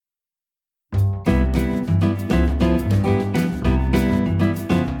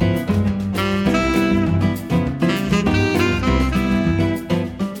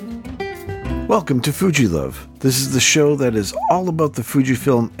Welcome to Fuji Love. This is the show that is all about the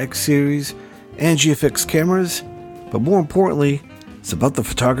Fujifilm X series and GFX cameras, but more importantly, it's about the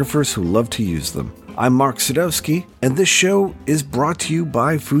photographers who love to use them. I'm Mark Sadowski, and this show is brought to you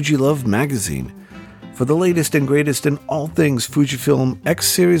by Fuji Love magazine. For the latest and greatest in all things Fujifilm X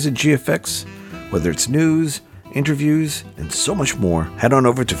series and GFX, whether it's news, interviews, and so much more, head on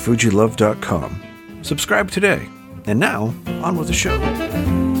over to fujilove.com. Subscribe today. And now, on with the show.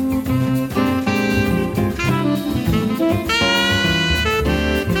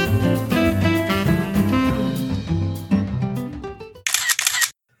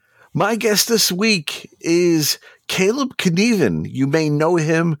 My guest this week is Caleb Knueven. You may know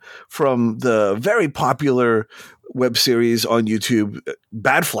him from the very popular web series on YouTube,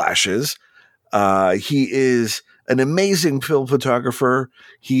 Bad Flashes. He is an amazing film photographer.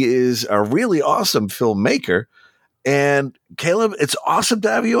 He is a really awesome filmmaker. And Caleb, it's awesome to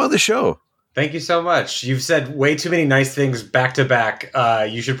have you on the show. Thank you so much. You've said way too many nice things back to back.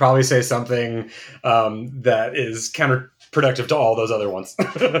 You should probably say something that is counterproductive to all those other ones.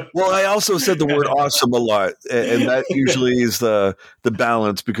 Well, I also said the word awesome a lot, and that usually is the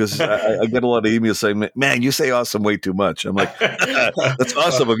balance, because I get a lot of emails saying, man, you say awesome way too much. I'm like, that's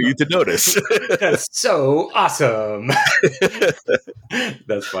awesome of you to notice. That's so awesome.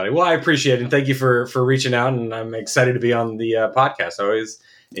 That's funny. Well, I appreciate it. And thank you for reaching out. And I'm excited to be on the podcast. I always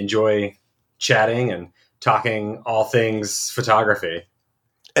enjoy chatting and talking all things photography.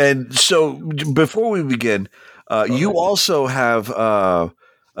 And so before we begin, you also have a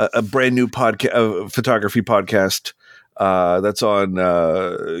brand new podcast, photography podcast that's on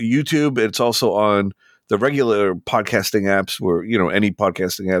YouTube. It's also on the regular podcasting apps, where any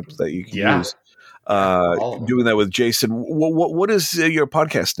podcasting apps that you can use. Doing that with Jason. What is your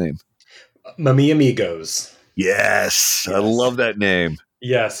podcast name? Mami Amigos. Yes, I love that name.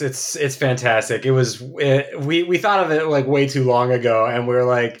 Yes, it's fantastic. We thought of it like way too long ago, and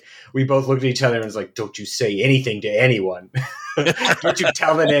we both looked at each other and was like, don't you say anything to anyone. Don't you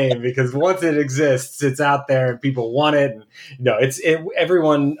tell the name, because once it exists, it's out there and people want it. And,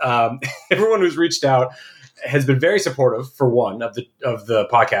 everyone who's reached out has been very supportive, for one, of the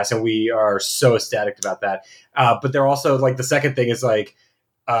podcast, and we are so ecstatic about that. But they're also like, the second thing is like,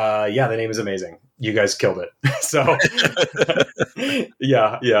 the name is amazing. You guys killed it. So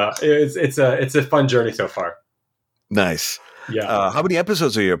yeah. It's a fun journey so far. Nice. Yeah. How many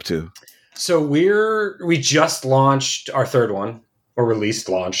episodes are you up to? So we just launched our third one, or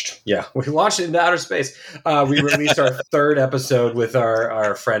launched. Yeah. We launched it into outer space. We released our third episode with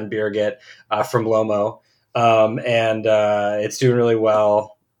our friend Birgit from Lomo. And it's doing really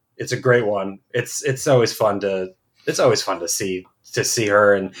well. It's a great one. It's always fun to see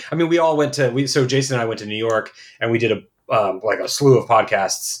her. And I mean, we all so Jason and I went to New York, and we did a slew of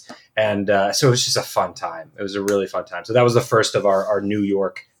podcasts. And so it was just a fun time. It was a really fun time. So that was the first of our New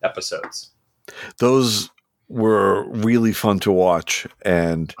York episodes. Those were really fun to watch.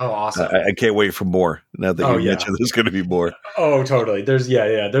 And awesome. I can't wait for more. Now that you mentioned there's going to be more. Oh, totally. There's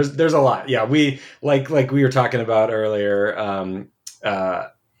a lot. Yeah. We like we were talking about earlier.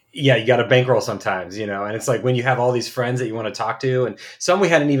 You got to bankroll sometimes, and it's like when you have all these friends that you want to talk to, and some we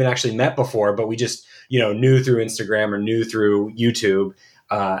hadn't even actually met before, but we just, knew through Instagram or knew through YouTube.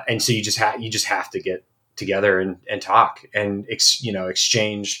 And so you just have to get together and talk and,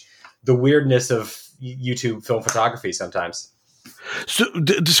 exchange the weirdness of YouTube film photography sometimes. So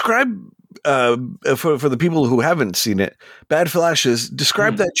describe, for the people who haven't seen it, Bad Flashes,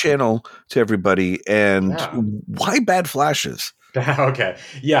 describe that channel to everybody, and why Bad Flashes? Okay.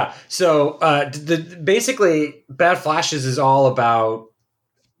 Yeah. So basically, Bad Flashes is all about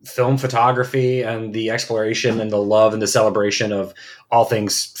film photography and the exploration and the love and the celebration of all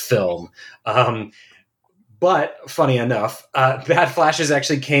things film. But funny enough, Bad Flashes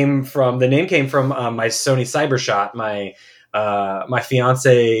actually the name came from my Sony Cybershot. My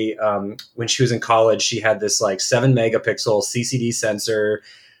fiance, when she was in college, she had this 7 megapixel CCD sensor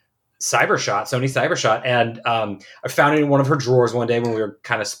Sony Cybershot. And I found it in one of her drawers one day when we were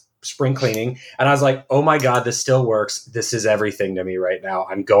kind of spring cleaning. And I was like, oh my God, this still works. This is everything to me right now.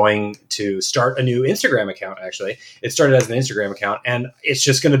 I'm going to start a new Instagram account. Actually, it started as an Instagram account, and it's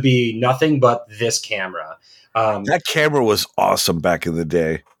just going to be nothing but this camera. That camera was awesome back in the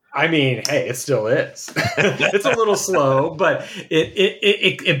day. I mean, hey, it still is. It's a little slow, but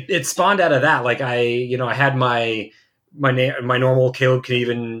it spawned out of that. Like I had my normal Caleb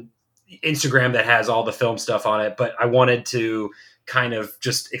Knueven Instagram that has all the film stuff on it, but I wanted to kind of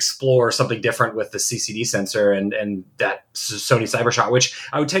just explore something different with the CCD sensor and that Sony Cybershot, which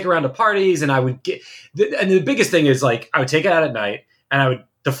I would take around to parties, and I would get, and the biggest thing is I would take it out at night, and I would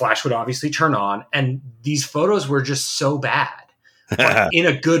the flash would obviously turn on, and these photos were just so bad. But in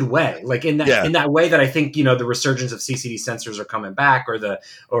a good way, like in that way that I think, you know, the resurgence of CCD sensors are coming back, or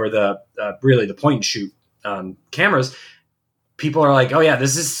the really the point and shoot cameras. People are like, oh yeah,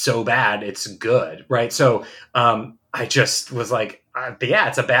 this is so bad, it's good, right? So I just was like, but yeah,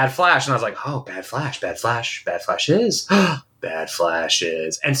 it's a bad flash, and I was like, oh, bad flash is bad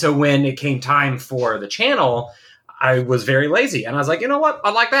flashes. And so when it came time for the channel, I was very lazy, and I was like, you know what,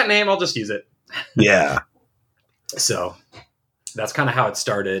 I like that name, I'll just use it. Yeah. So that's kind of how it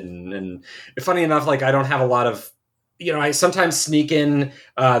started. And funny enough, like, I don't have a lot of, you know, I sometimes sneak in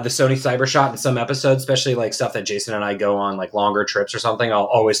the Sony Cybershot in some episodes, especially like stuff that Jason and I go on, like longer trips or something. I'll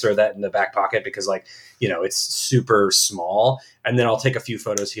always throw that in the back pocket because, like, you know, it's super small, and then I'll take a few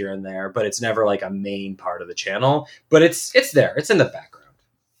photos here and there, but it's never like a main part of the channel, but it's there. It's in the background.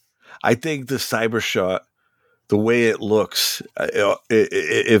 I think the Cybershot, the way it looks,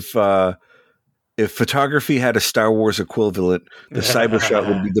 if photography had a Star Wars equivalent, the Cybershot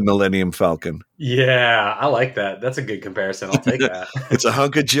would be the Millennium Falcon. Yeah, I like that. That's a good comparison. I'll take that. It's a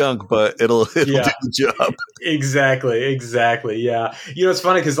hunk of junk, but it'll do the job. Exactly. Yeah. You know, it's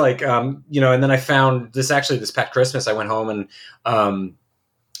funny because, like, you know, and then I found this past Christmas, I went home and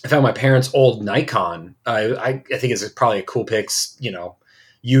I found my parents' old Nikon. I think it's probably a Coolpix, you know,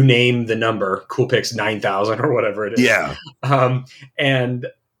 you name the number, Coolpix 9000 or whatever it is. Yeah.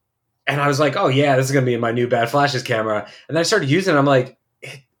 And I was like, oh yeah, this is going to be my new Bad Flashes camera. And then I started using it. I'm like,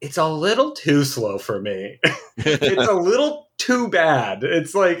 it's a little too slow for me. It's a little too bad.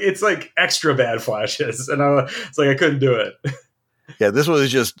 It's like extra bad flashes. And it's like, I couldn't do it. Yeah, this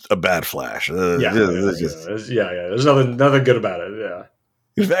was just a bad flash. There's nothing good about it. Yeah.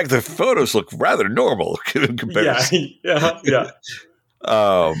 In fact, the photos look rather normal in comparison. Yeah.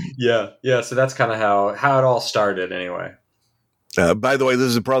 So that's kind of how it all started anyway. By the way,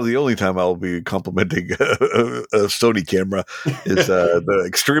 this is probably the only time I'll be complimenting a Sony camera. Is the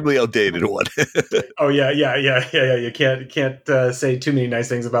extremely outdated one. Oh yeah. You can't say too many nice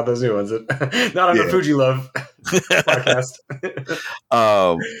things about those new ones. Not on the Fuji Love podcast.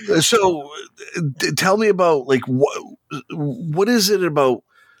 So, tell me about, like, what is it about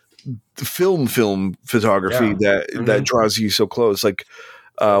film photography that draws you so close? Like,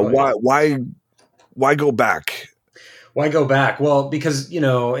 why go back? Why go back? Well, because, you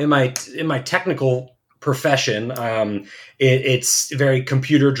know, in my technical profession, it's very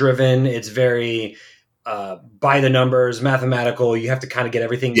computer driven. It's very by the numbers, mathematical. You have to kind of get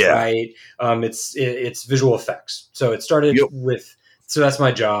everything right. It's visual effects. So it started so that's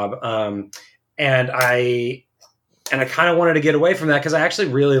my job. And I kind of wanted to get away from that because I actually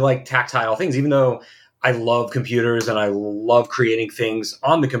really like tactile things, even though I love computers and I love creating things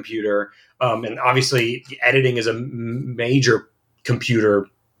on the computer. And obviously editing is a major computer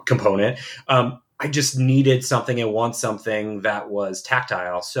component. I just needed something and want something that was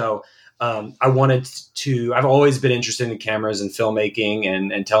tactile. So I've always been interested in cameras and filmmaking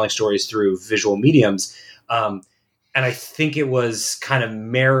and telling stories through visual mediums. And I think it was kind of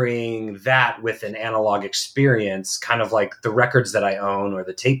marrying that with an analog experience, kind of like the records that I own or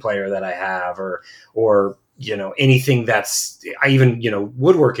the tape player that I have, or you know, anything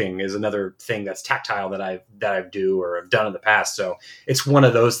woodworking is another thing that's tactile that I do or have done in the past. So it's one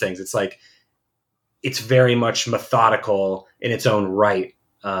of those things. It's like, it's very much methodical in its own right.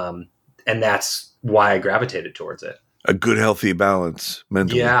 And that's why I gravitated towards it. A good, healthy balance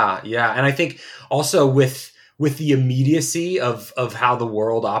mentally. Yeah. And I think also with the immediacy of how the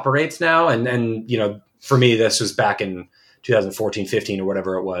world operates now. And, you know, for me, this was back in 2014, 15 or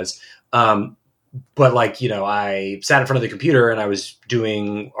whatever it was. But, like, you know, I sat in front of the computer and I was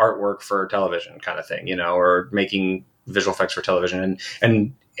doing artwork for television kind of thing, you know, or making visual effects for television.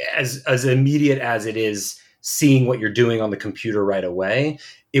 And as immediate as it is seeing what you're doing on the computer right away,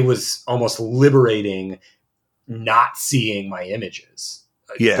 it was almost liberating not seeing my images.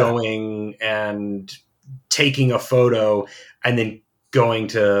 Going and taking a photo and then going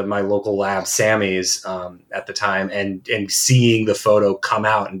to my local lab, Sammy's, at the time, and seeing the photo come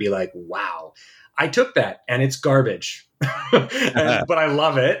out and be like, wow, I took that and it's garbage, but I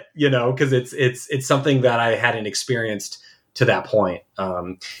love it, you know, because it's something that I hadn't experienced to that point.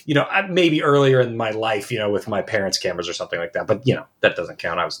 You know, maybe earlier in my life, you know, with my parents' cameras or something like that, but, you know, that doesn't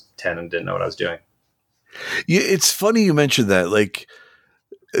count. I was 10 and didn't know what I was doing. Yeah, it's funny you mentioned that. Like,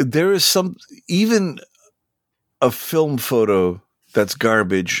 there is even a film photo that's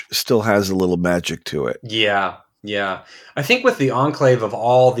garbage still has a little magic to it. Yeah. I think with the enclave of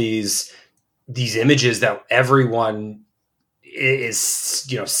all these images that everyone is,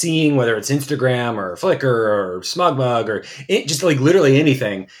 seeing, whether it's Instagram or Flickr or SmugMug or just like literally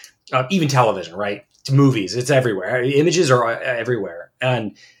anything, even television, right? To movies, it's everywhere. Images are everywhere.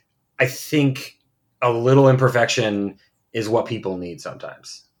 And I think a little imperfection is what people need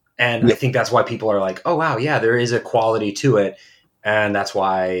sometimes. And I think that's why people are like, oh, wow, yeah, there is a quality to it. And that's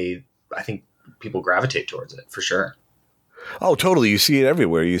why I think people gravitate towards it, for sure. Oh, totally. You see it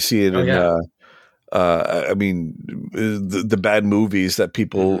everywhere. You see it I mean, the bad movies that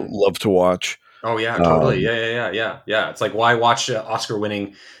people love to watch. Oh yeah, totally. Yeah. It's like, why watch an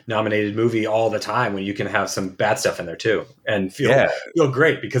Oscar-winning nominated movie all the time when you can have some bad stuff in there too and feel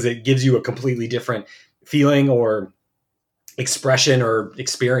great, because it gives you a completely different feeling or expression or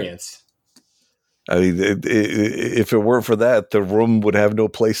experience. I mean, if it weren't for that, the room would have no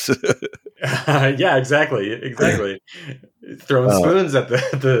place. Yeah, exactly. Throwing spoons at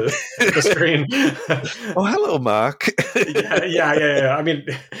the screen. Oh, hello, Mark. Yeah. I mean,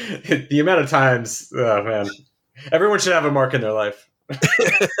 the amount of times, oh man, everyone should have a Mark in their life.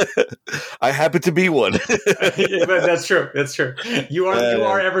 I happen to be one. That's true. You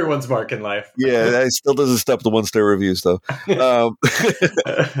are everyone's Mark in life. Yeah, that still doesn't stop the 1-star reviews, though.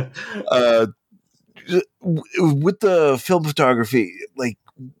 With the film photography, like,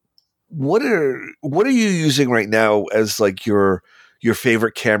 what are you using right now as like your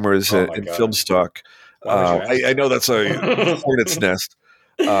favorite cameras and film stock? I know that's a hornet's nest.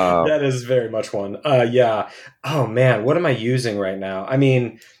 That is very much one. Yeah. Oh man, what am I using right now? I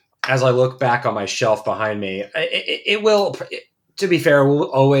mean, as I look back on my shelf behind me, it will, to be fair,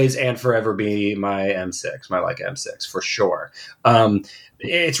 will always and forever be my M6, my Leica M6 for sure.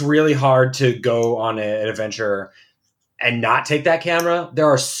 It's really hard to go on an adventure and not take that camera. There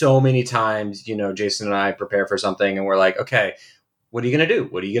are so many times, Jason and I prepare for something and we're like, okay, what are you going to do?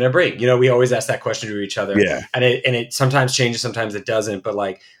 What are you going to bring? We always ask that question to each other. Yeah. And it sometimes changes, sometimes it doesn't. But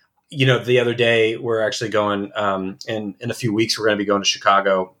like, the other day we're actually going, in a few weeks, we're going to be going to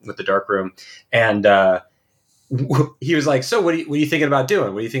Chicago with the darkroom. And, he was like, so what are you thinking about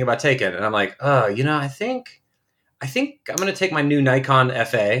doing? What are you thinking about taking? And I'm like, I think I'm going to take my new Nikon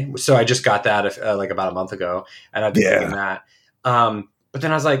FA. So I just got that like about a month ago, and I've been thinking that. But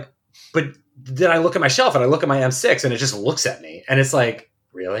then I was like, but then I look at my shelf and I look at my M6 and it just looks at me. And it's like,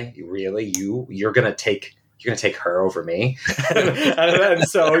 really? You're going to take her over me? and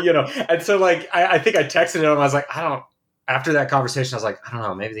so, like, I think I texted him. I was like, after that conversation, I was like, I don't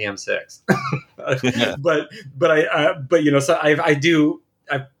know, maybe the M6. So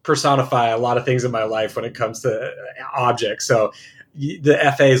I personify a lot of things in my life when it comes to objects. So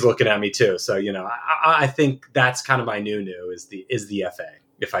the FA is looking at me too. So, I think that's kind of my new is the FA.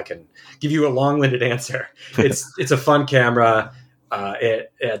 If I can give you a long-winded answer, it's a fun camera.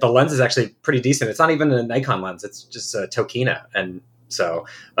 The lens is actually pretty decent. It's not even a Nikon lens. It's just a Tokina. And so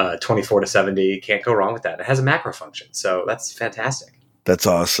 24-70, can't go wrong with that. It has a macro function. So that's fantastic. That's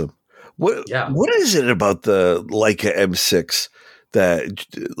awesome. What is it about the Leica M6 that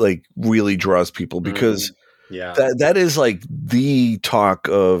like really draws people? Because that is like the talk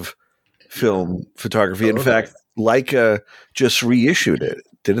of film photography. Totally. In fact, Leica just reissued it,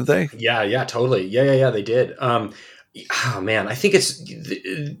 didn't they? Yeah, totally. Yeah, they did. Oh man, I think it's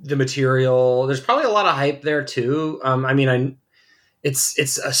the material. There's probably a lot of hype there too.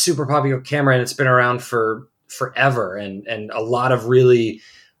 It's a super popular camera and it's been around for forever, and a lot of really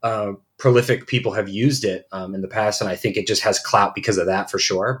prolific people have used it in the past, and I think it just has clout because of that for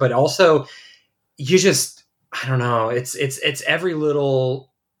sure. But also, I don't know, it's every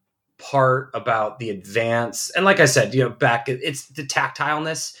little part about the advance, and like I said, it's the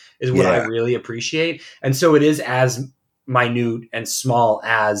tactileness is what I really appreciate, and so it is as minute and small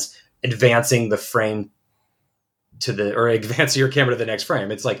as advancing the frame or advancing your camera to the next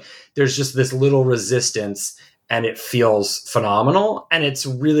frame. It's like there's just this little resistance and it feels phenomenal. And it's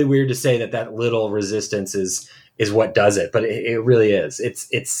really weird to say that little resistance is what does it, but it really is. It's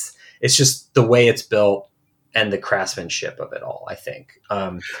just the way it's built and the craftsmanship of it all, I think.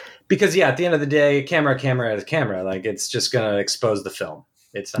 Because at the end of the day, camera is a camera. Like, it's just going to expose the film.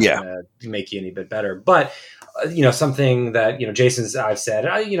 It's not going to make you any bit better. But, something that, I've said,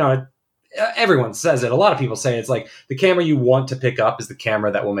 everyone says it. A lot of people say it's like the camera you want to pick up is the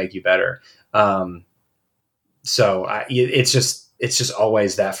camera that will make you better. It's just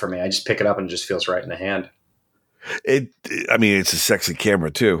always that for me. I just pick it up and it just feels right in the hand. It's a sexy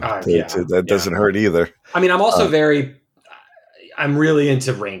camera too. That doesn't hurt either. I'm also I'm really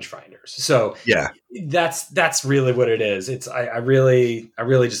into rangefinders. So Yeah. that's really what it is. I really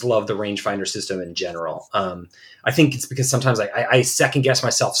just love the rangefinder system in general. I think it's because sometimes I second guess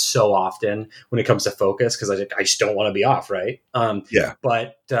myself so often when it comes to focus because I just don't want to be off, right? Yeah.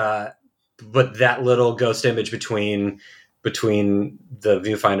 But that little ghost image between the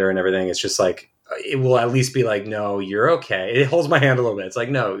viewfinder and everything, it's just like it will at least be like, no, you're okay. It holds my hand a little bit. It's like,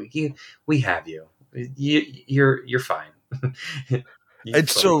 no, we have you. You're fine. You And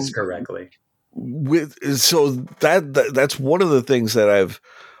so focus correctly. That's one of the things that I've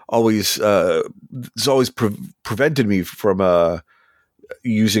always it's always prevented me from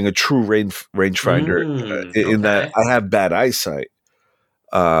using a true rangefinder in that I have bad eyesight.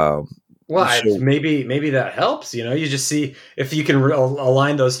 Well, maybe that helps. You just see if you can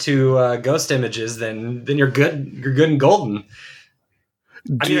align those two ghost images, then you're good. You're good and golden.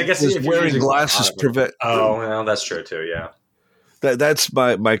 I mean, I guess if wearing glasses prevent. Oh, well, that's true too. Yeah. That's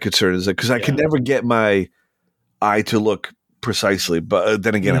my concern is that because I can never get my eye to look precisely, but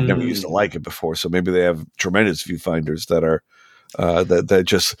then again, I've never used a Leica before, so maybe they have tremendous viewfinders that are that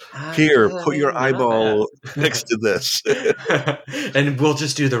just put your eyeball next to this, and we'll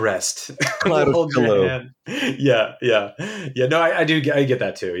just do the rest. Cloud of pillow. Yeah. No, I get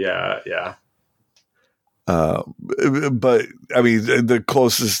that too. Yeah. But I mean, the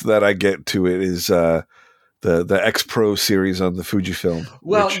closest that I get to it is the X Pro series on the Fujifilm.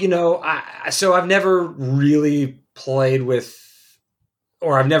 Well, so I've never really played with,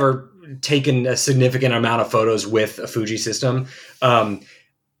 or I've never taken a significant amount of photos with a Fuji system.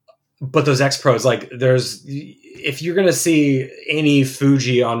 But those X Pros, if you're going to see any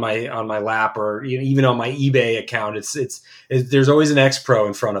Fuji on my lap or even on my eBay account, it's there's always an X Pro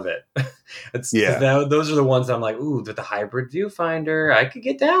in front of it. Those are the ones that I'm like, ooh, with the hybrid viewfinder, I could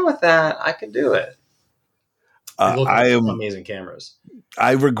get down with that. I could do it. I am amazing cameras.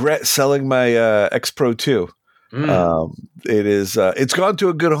 I regret selling my X Pro 2. It is. It's gone to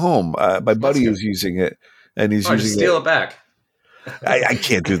a good home. My buddy is using it, and he's using steal it back. I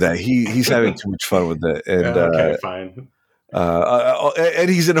can't do that. He's having too much fun with it, and okay, fine. And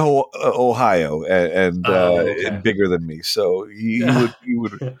he's in Ohio, and bigger than me, so he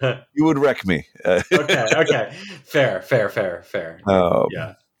would wreck me. Okay, fair.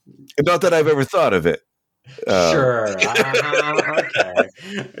 Yeah, not that I've ever thought of it. Sure. Okay.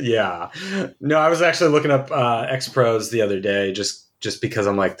 Yeah. No, I was actually looking up X Pros the other day just because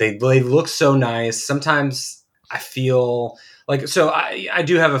I'm like they look so nice. Sometimes I feel like I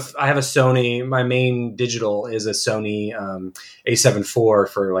have a Sony. My main digital is a Sony A7 IV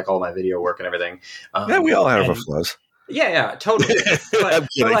for like all my video work and everything. We all have our flaws. Yeah, totally. But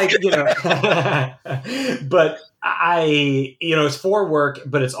but it's for work,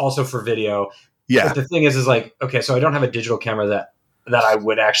 but it's also for video. Yeah. But the thing is like, okay, so I don't have a digital camera that I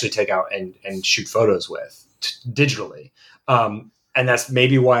would actually take out and shoot photos with digitally. And that's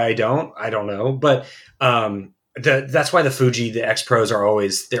maybe why I don't know. But that's why the Fuji, the X Pros are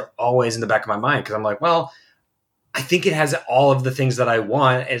always in the back of my mind. Cause I'm like, well, I think it has all of the things that I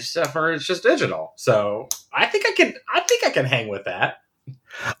want except for it's just digital. So I think I can hang with that.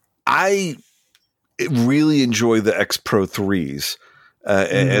 I really enjoy the X Pro 3s.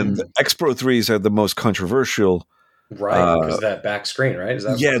 And the X Pro 3s are the most controversial. Right, because that back screen, right?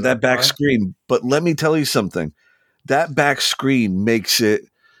 That back screen. But let me tell you something. That back screen makes it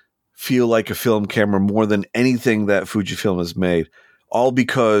feel like a film camera more than anything that Fujifilm has made. All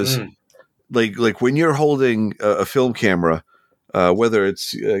because, like when you're holding a film camera, whether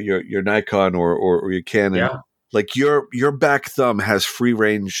it's your Nikon or your Canon, like your back thumb has free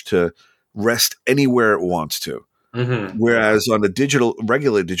range to rest anywhere it wants to. Mm-hmm. Whereas on a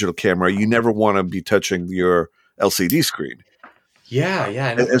regular digital camera, you never want to be touching your LCD screen. Yeah.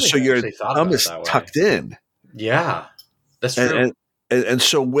 And so your thumb is tucked in. Yeah, that's true. And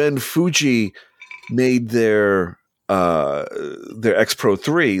so when Fuji made their X Pro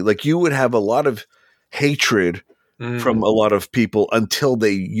 3, like you would have a lot of hatred from a lot of people until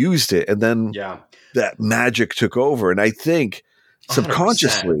they used it, and then that magic took over. And I think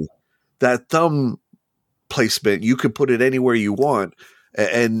subconsciously 100%. That thumb placement, you could put it anywhere you want,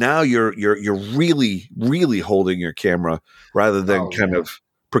 and now you're really, really holding your camera rather than kind of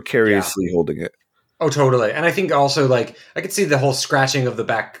precariously holding it. Oh, totally. And I think also like I could see the whole scratching of the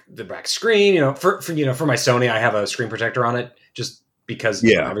back screen. For my Sony, I have a screen protector on it just because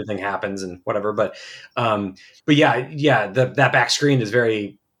everything happens and whatever. But that back screen is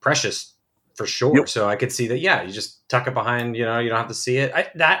very precious. For sure. Yep. So I could see that. Yeah. You just tuck it behind, you don't have to see it.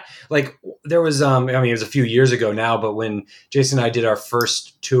 There was, it was a few years ago now, but when Jason and I did our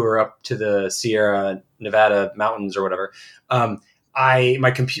first tour up to the Sierra Nevada mountains or whatever,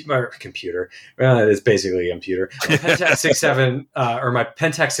 my computer it's basically a computer. My Pentax 67 or my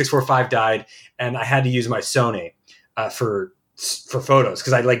Pentax 645 died, and I had to use my Sony for photos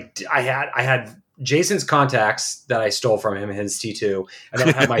because I had Jason's contacts that I stole from him, his T2, and then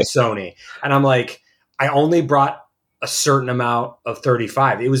I had my Sony, and I'm like, I only brought a certain amount of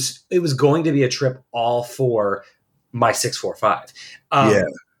 35. It was going to be a trip all for my 645.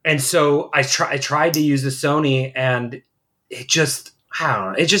 And so I tried to use the Sony, and it just, I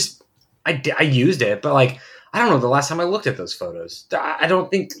don't know. I used it, but like, I don't know the last time I looked at those photos. I don't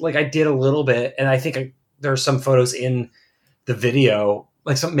think like I did a little bit. And I think there are some photos in the video,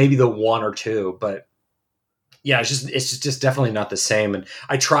 like maybe the one or two, but yeah, it's just definitely not the same. And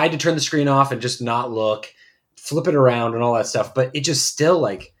I tried to turn the screen off and just not look, flip it around and all that stuff, but it just still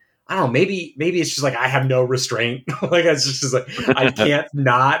like, I don't know, maybe it's just like I have no restraint. Like it's just like I can't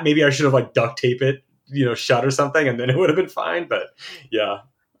not. Maybe I should have like duct tape it, shut or something, and then it would have been fine. But yeah,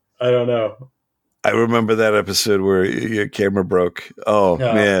 I don't know. I remember that episode where your camera broke. Oh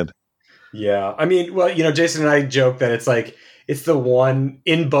man. Yeah, I mean, well, Jason and I joke that it's like it's the one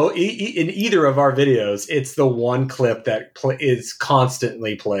in either of our videos. It's the one clip that is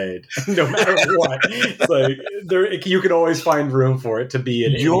constantly played, no matter what. It's like you can always find room for it to be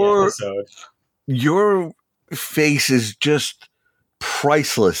in any episode. Your face is just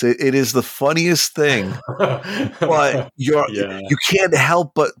priceless. It is the funniest thing, but you can't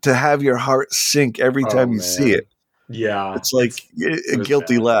help but to have your heart sink every time you see it. Yeah, it's like a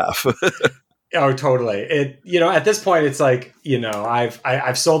guilty laugh. Oh, totally. At this point, it's like,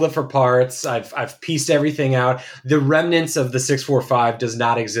 I've sold it for parts. I've pieced everything out. The remnants of the 645 does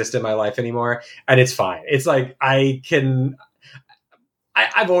not exist in my life anymore. And it's fine. It's like, I've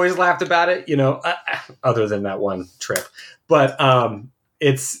always laughed about it, other than that one trip, but,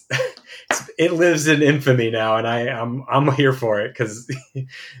 it lives in infamy now. And I'm here for it because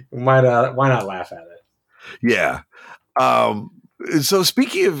why not laugh at it? Yeah. So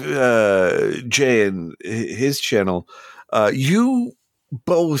speaking of Jay and his channel, you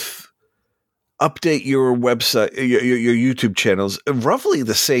both update your website, your YouTube channels roughly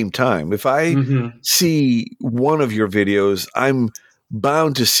the same time. If I see one of your videos, I'm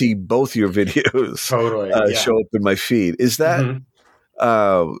bound to see both your videos show up in my feed. Is that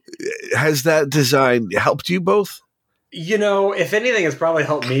has that design helped you both? If anything, it's probably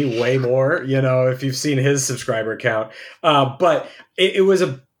helped me way more, if you've seen his subscriber count. But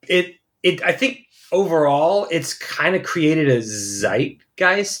I think overall it's kind of created a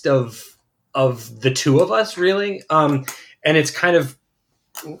zeitgeist of the two of us, really. And it's kind of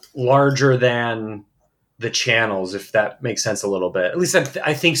larger than the channels, if that makes sense a little bit. At least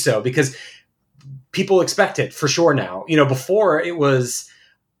I think so, because people expect it for sure now. Before it was...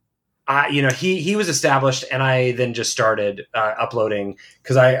 he was established, and I then just started uploading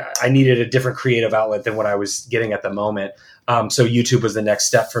because I needed a different creative outlet than what I was getting at the moment. So YouTube was the next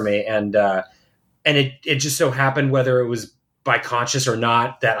step for me, and it just so happened, whether it was by conscious or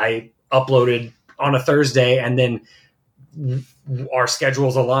not, that I uploaded on a Thursday, and then our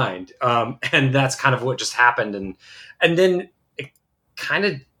schedules aligned, and that's kind of what just happened, and then it kind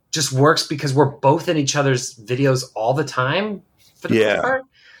of just works because we're both in each other's videos all the time for the most part.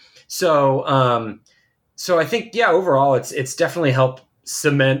 So I think, overall it's definitely helped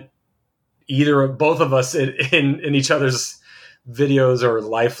cement both of us in each other's videos or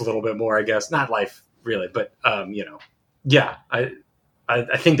life a little bit more, I guess. Not life really, but I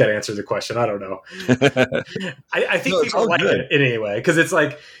think that answers the question. I don't know. I think people like it anyway, because it's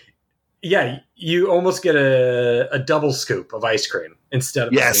like, you almost get a double scoop of ice cream instead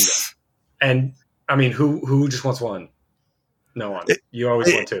of a single. And I mean, who just wants one? No one. You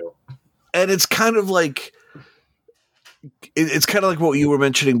always want two. And it's kind of like what you were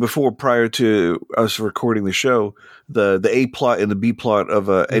mentioning before, prior to us recording the show, the A plot and the B plot of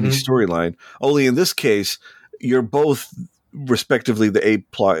any storyline. Only in this case, you're both respectively the A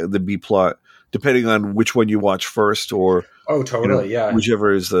plot and the B plot, depending on which one you watch first, or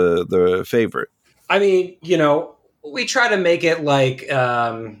whichever is the favorite. I mean, we try to make it like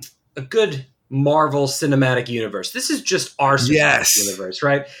a good Marvel Cinematic Universe. This is just our cinematic universe,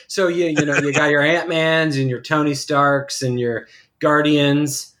 right? So you got your Ant-Mans and your Tony Starks and your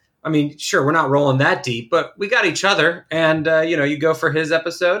Guardians. I mean, sure, we're not rolling that deep, but we got each other, and you go for his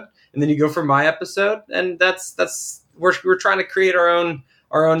episode, and then you go for my episode, and that's we're trying to create our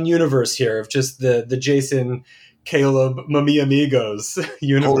own universe here of just the Jason, Caleb, Mami Amigos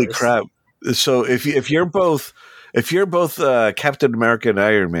universe. Holy crap! So if you're both Captain America and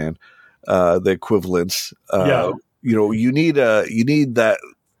Iron Man, the equivalents, you need that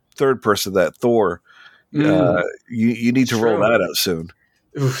third person, that Thor, You need to roll that out soon.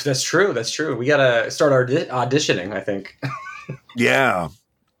 Oof, that's true. That's true. We gotta start our auditioning, I think. Yeah,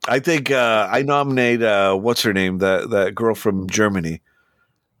 I think I nominate what's her name, that girl from Germany.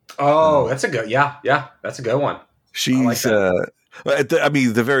 Oh, that's a good. Yeah, that's a good one. She's at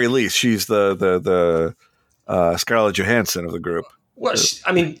the very least, she's the Scarlett Johansson of the group. Well,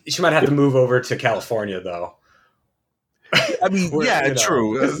 she might have to move over to California, though. I mean,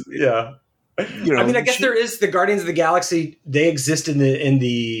 true. Yeah. I guess there is the Guardians of the Galaxy. They exist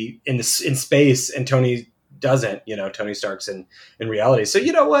in space, and Tony doesn't. Tony Stark's in reality. So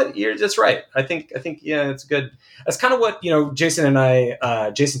you know what? You're just right. I think yeah, it's good. That's kind of what Jason and I.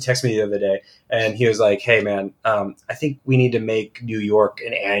 Jason texted me the other day, and he was like, "Hey, man, I think we need to make New York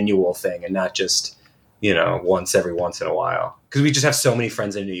an annual thing, and not just once in a while, because we just have so many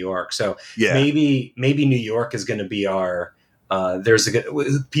friends in New York. So maybe New York is going to be our." There's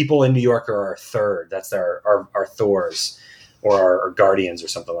people in New York are our third. That's our Thors or our Guardians or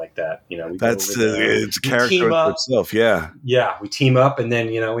something like that. That's it's a character for itself. Yeah. Yeah. We team up and then,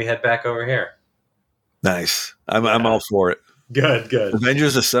 we head back over here. Nice. I'm all for it. Good.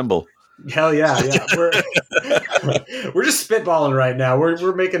 Avengers Assemble. Hell yeah. We're just spitballing right now.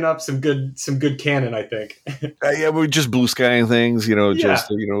 We're making up some good canon, I think. We're just blue skying things, look,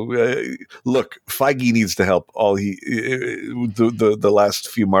 Feige needs to help the last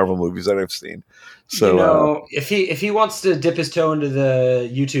few Marvel movies that I've seen. So if he wants to dip his toe into the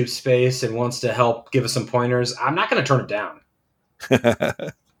YouTube space and wants to help give us some pointers, I'm not going to turn it down.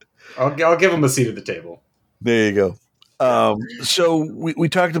 I'll give him a seat at the table. There you go. So we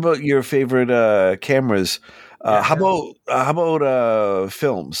talked about your favorite cameras. How about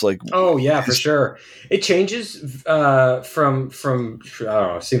films? Like, oh yeah, for sure. It changes from I don't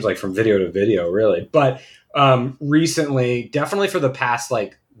know. It seems like from video to video, really. But recently, definitely for the past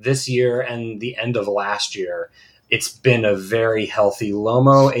this year and the end of last year, it's been a very healthy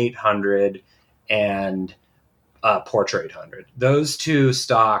Lomo 800 and Portra 800. Those two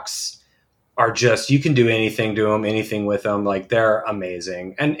stocks are just, you can do anything to them, anything with them. They're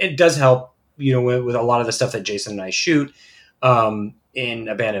amazing. And it does help, with a lot of the stuff that Jason and I shoot in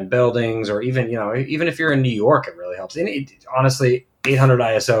abandoned buildings, or even if you're in New York, it really helps. And honestly, 800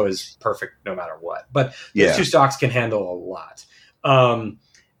 ISO is perfect no matter what. But those two stocks can handle a lot.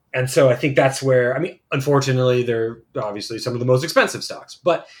 And so I think that's where, unfortunately, they're obviously some of the most expensive stocks.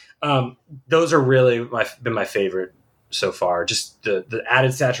 But those are really been my favorite so far. Just the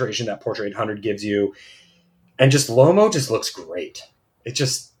added saturation that Portra 800 gives you, and just Lomo just looks great. It's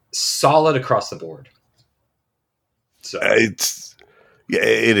just solid across the board. So it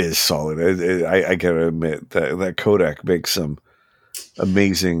is solid. I gotta admit that Kodak makes some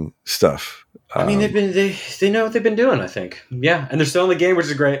amazing stuff. They know what they've been doing, I think. Yeah, and they're still in the game, which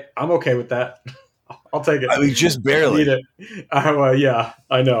is great. I'm okay with that. I'll take it. Just barely. I need it. Yeah,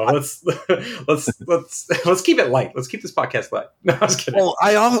 I know. Let's keep it light. Let's keep this podcast light. No, I was kidding. Well,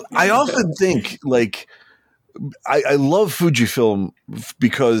 I often think I love Fujifilm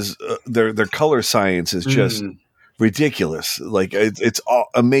because their color science is just ridiculous. It's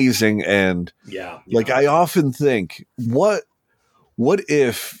amazing, and I often think what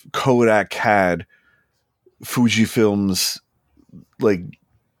if Kodak had Fujifilm's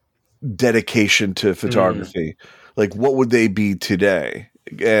dedication to photography? What would they be today?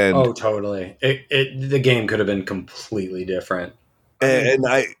 And totally. The game could have been completely different. And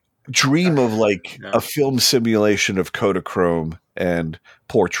I dream of a film simulation of Kodachrome and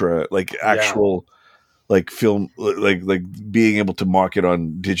Portra, actual film, being able to market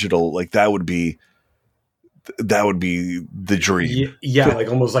on digital. That would be the dream. Yeah,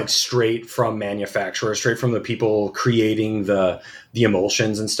 almost straight from manufacturer, straight from the people creating the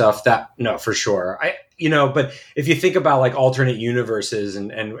emulsions and stuff. No, for sure. But if you think about alternate universes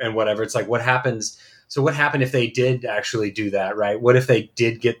and whatever, it's what happens. So what happened if they did actually do that, right? What if they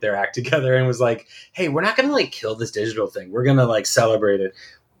did get their act together and was hey, we're not going to kill this digital thing. We're going to celebrate it.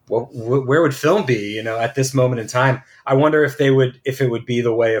 Where would film be, at this moment in time? I wonder if it would be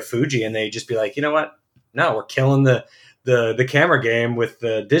the way of Fuji, and they just be you know what? No, we're killing the camera game with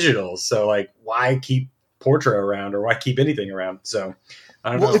the digitals. So why keep Portra around, or why keep anything around? So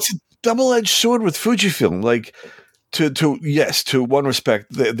I don't know. It's a double-edged sword with Fujifilm. To one respect,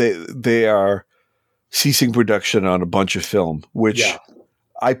 they are ceasing production on a bunch of film, which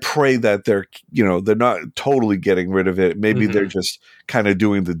I pray that they're not totally getting rid of it. Maybe they're just kind of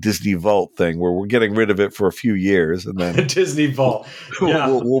doing the Disney Vault thing where we're getting rid of it for a few years and then Disney Vault. Yeah.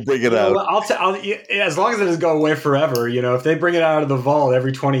 we'll bring it out. I'll as long as it doesn't go away forever, if they bring it out of the vault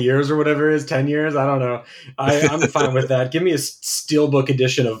every 20 years or whatever it is, 10 years, I don't know. I'm fine with that. Give me a steelbook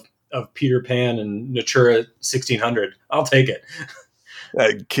edition of Peter Pan and Natura 1600. I'll take it.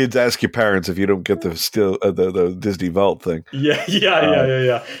 Kids, ask your parents if you don't get the Disney Vault thing. Yeah.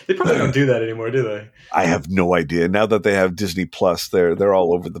 They probably don't do that anymore, do they? I have no idea. Now that they have Disney Plus, they're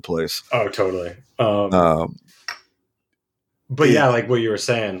all over the place. Oh, totally. But yeah, like what you were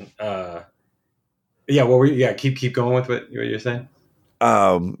saying. Keep going with what you're saying.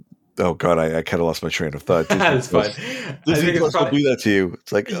 Oh God, I kind of lost my train of thought. That's fine. Disney Plus will do that to you.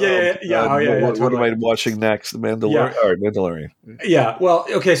 It's like, what am I watching next? The Mandalorian. All right, Mandalorian. Yeah. Well,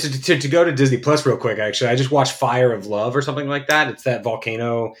 okay. So to go to Disney Plus real quick, actually, I just watched Fire of Love or something like that. It's that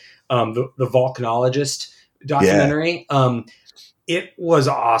volcano, the volcanologist documentary. Yeah. It was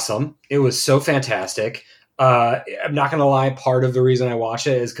awesome. It was so fantastic. I'm not gonna lie. Part of the reason I watch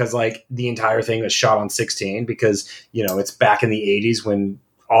it is because like the entire thing was shot on 16 because it's back in the 80s when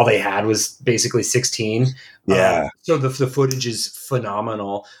all they had was basically 16. Yeah. So the footage is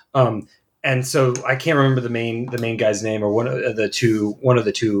phenomenal. And so I can't remember the main guy's name or one of the two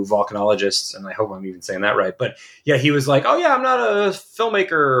volcanologists, and I hope I'm even saying that right. But yeah, he was like, "Oh yeah, I'm not a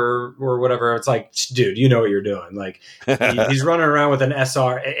filmmaker or whatever." It's like, dude, you know what you're doing. Like he's running around with an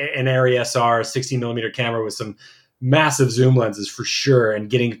Arri SR 16mm camera with some massive zoom lenses for sure, and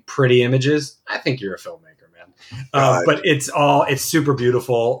getting pretty images. I think you're a filmmaker, man. But it's super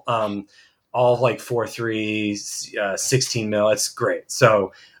beautiful. All like 4.3, 16 mil. It's great.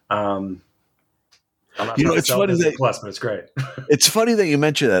 So. I'm not it's funny that Plus, but it's great. It's funny that you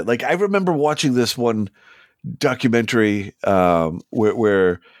mentioned that. Like, I remember watching this one documentary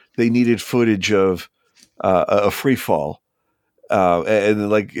where they needed footage of a free fall, and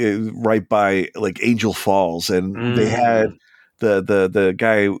like right by like Angel Falls, and they had the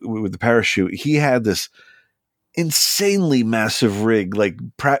guy with the parachute. He had this insanely massive rig, like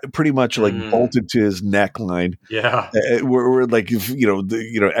pretty much like bolted to his neckline. Yeah, we're like, if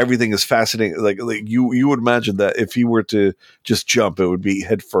everything is fascinating. Like you would imagine that if he were to just jump, it would be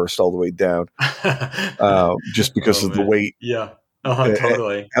head first all the way down, just because of the weight. Yeah,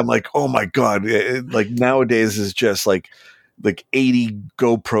 totally. I'm like, oh my God! Like nowadays is just like 80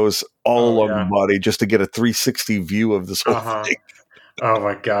 GoPros all along the body just to get a 360 view of this whole thing. Oh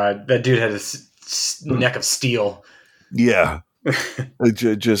my God, that dude had a neck of steel. Yeah.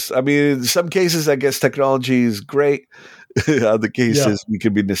 Just, I mean, in some cases, I guess technology is great. Other cases, we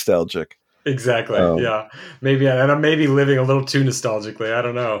can be nostalgic. Exactly. Yeah. Maybe, and I'm maybe living a little too nostalgically. I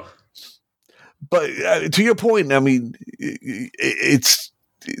don't know. But to your point, I mean, it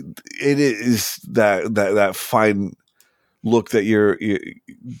is that fine look that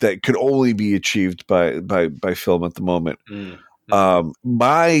that could only be achieved by film at the moment.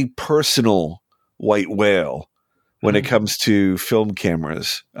 My personal white whale when it comes to film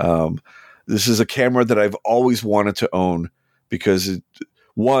cameras. This is a camera that I've always wanted to own because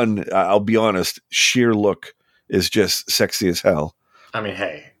I'll be honest, sheer look is just sexy as hell. I mean,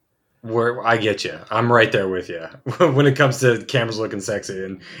 hey, I get you. I'm right there with you when it comes to cameras looking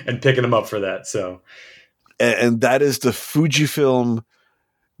sexy and picking them up for that. So, and that is the Fujifilm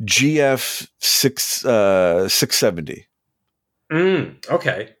GF 670.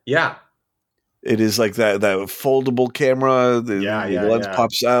 Okay. Yeah. It is like that foldable camera. The lens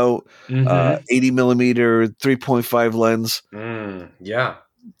pops out. 80 millimeter, 3.5 lens. Yeah.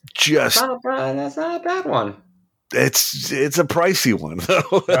 Just that's not a bad one. It's a pricey one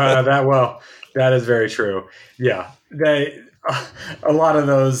though. That is very true. Yeah. A lot of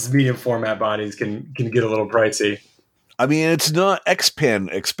those medium format bodies can get a little pricey. I mean, it's not X-Pan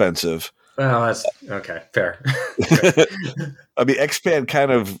expensive. Well, that's okay. Fair. I mean, X-Pan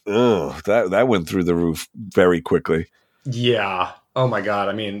kind of that went through the roof very quickly. Yeah. Oh my God.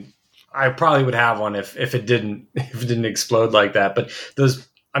 I mean, I probably would have one if it didn't explode like that. But those,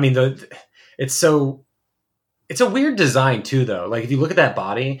 I mean, it's a weird design too, though. Like if you look at that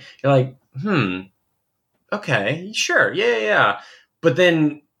body, you're like, okay, sure, yeah. But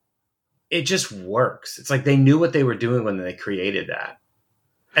then it just works. It's like they knew what they were doing when they created that.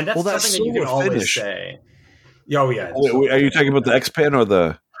 And that's something that you can always say. Oh yeah. Are you talking about the X-Pan or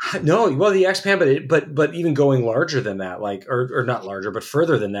the? No, well, the X-Pan, but even going larger than that, like or not larger, but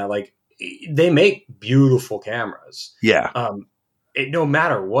further than that, like they make beautiful cameras. Yeah. No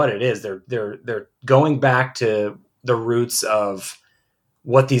matter what it is, they're going back to the roots of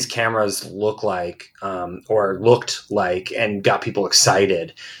what these cameras look like or looked like, and got people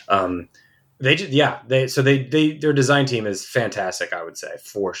excited. Their design team is fantastic, I would say,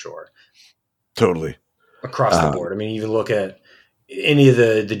 for sure. Totally. Across the board. I mean, even look at any of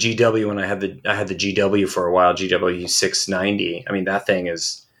the GW when I had the GW for a while, GW 690. I mean, that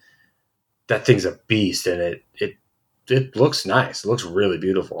thing's a beast, and it looks nice. It looks really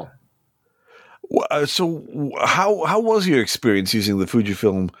beautiful. So how was your experience using the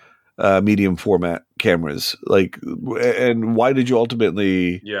Fujifilm medium format cameras? Like, and why did you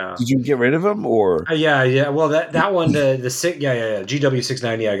ultimately Yeah. did you get rid of them or? Yeah. Well, that one, the six, yeah.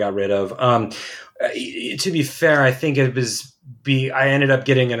 GW690, I got rid of. To be fair, I think it was I ended up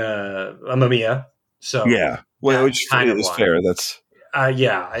getting a Mamiya, so Yeah, well, that's which kind of is why. fair. That's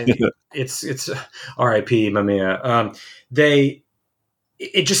It's R.I.P. Mamiya. They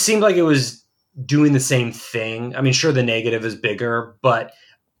it just seemed like it was doing the same thing. I mean, sure, the negative is bigger, but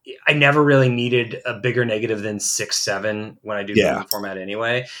I never really needed a bigger negative than 6.7 when I do yeah, medium format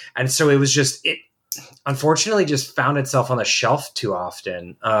anyway. And so it was just, it unfortunately just found itself on the shelf too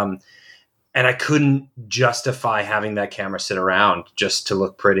often. And I couldn't justify having that camera sit around just to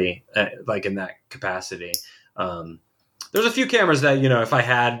look pretty, like in that capacity. There's a few cameras that, if I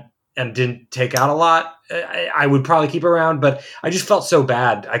had and didn't take out a lot, I would probably keep around, but I just felt so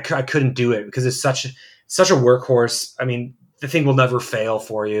bad. I couldn't do it because it's such a workhorse. I mean, the thing will never fail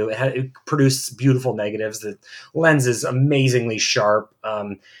for you. It produced beautiful negatives. The lens is amazingly sharp.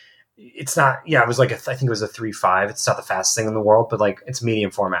 It's not, it was like, I think it was a 3.5. It's not the fastest thing in the world, but like it's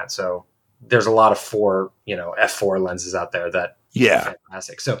medium format. So there's a lot of f4 lenses out there that are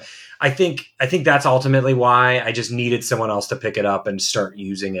fantastic. So I think that's ultimately why I just needed someone else to pick it up and start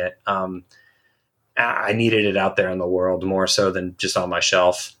using it. I needed it out there in the world more so than just on my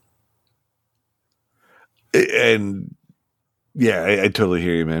shelf. and yeah, I totally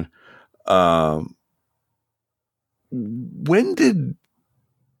hear you, man. When did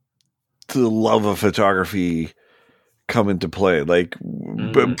the love of photography come into play? Like,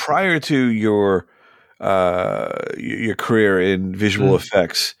 but prior to your career in visual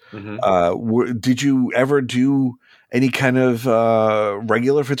effects, did you ever do any kind of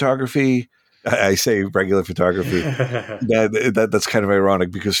regular photography? I say regular photography. That's kind of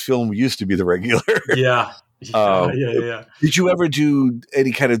ironic because film used to be the regular. Yeah. Did you ever do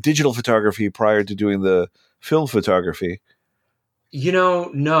any kind of digital photography prior to doing the film photography?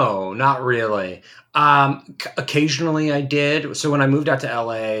 No, not really. Occasionally I did. So when I moved out to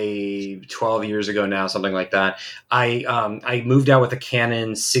LA 12 years ago now, something like that, I moved out with a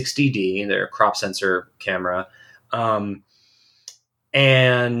Canon 60D, their crop sensor camera.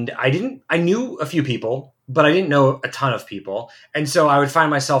 And I knew a few people, but I didn't know a ton of people. And so I would find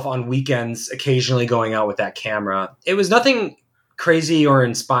myself on weekends occasionally going out with that camera. It was nothing crazy or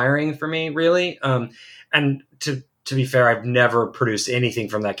inspiring for me, really. And to be fair, I've never produced anything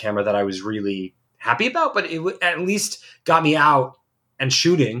from that camera that I was really happy about, but it at least got me out and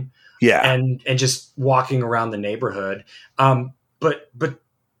shooting, and just walking around the neighborhood. But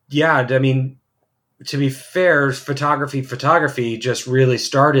yeah, I mean, to be fair, photography just really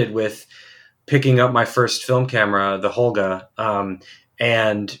started with picking up my first film camera, the Holga,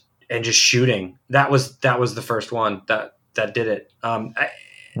 and just shooting. That was the first one that did it.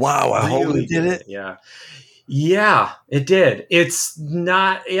 Wow, a Holga did it? Yeah, it did. It's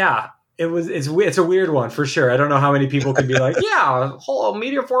not. Yeah, it's a weird one for sure. I don't know how many people can be like, yeah, whole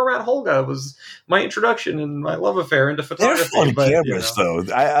medium format Holga was my introduction and my love affair into photography. They're fun cameras, though.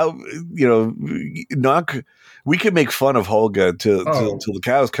 We can make fun of Holga till the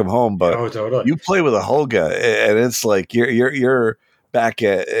cows come home, but totally. You play with a Holga, and it's like you're back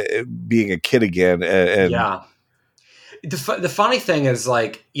at being a kid again. And yeah. The funny thing is,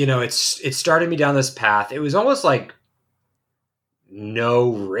 like, it started me down this path. It was almost like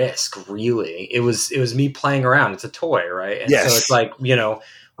no risk, really. It was me playing around. It's a toy, right? And so it's like,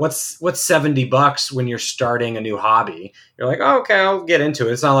 what's $70 when you're starting a new hobby? You're like, oh, okay, I'll get into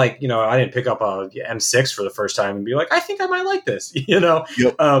it. It's not like, I didn't pick up a M6 for the first time and be like, I think I might like this. Yep.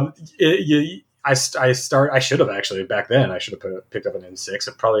 I should have actually back then. I should have picked up an M6.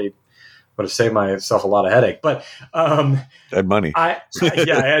 It probably would have saved myself a lot of headache, but and money.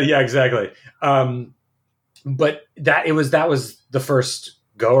 Yeah, exactly. But that was the first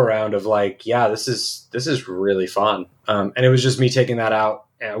go around of like, yeah, this is really fun. And it was just me taking that out.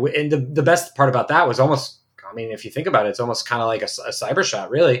 And the best part about that was almost, I mean, if you think about it, it's almost kind of like a cyber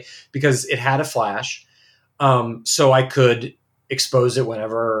shot, really, because it had a flash. So I could expose it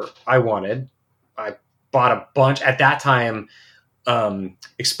whenever I wanted. I bought a bunch at that time.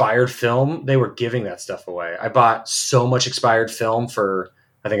 Expired film, they were giving that stuff away. I bought so much expired film for,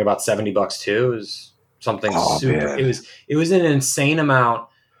 I think, about $70 too. It was something super. Man. It was an insane amount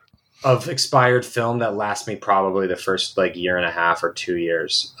of expired film that lasts me probably the first like year and a half or 2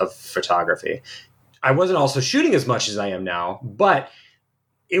 years of photography. I wasn't also shooting as much as I am now, but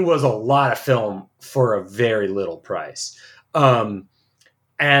it was a lot of film for a very little price. And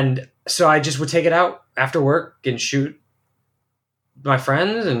so I just would take it out after work and shoot my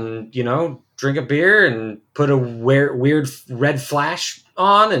friends and, drink a beer and put a weird red flash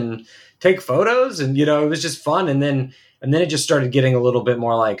on and take photos. And, it was just fun. And then it just started getting a little bit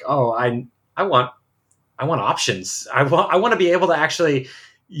more like, oh, I want options. I want to be able to actually,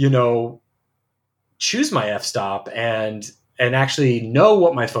 choose my f-stop and actually know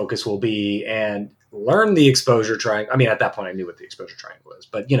what my focus will be and learn the exposure triangle. I mean, at that point I knew what the exposure triangle is,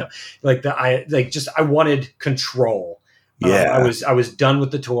 but I wanted control. Yeah. I was done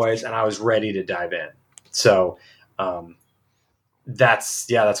with the toys and I was ready to dive in. So, that's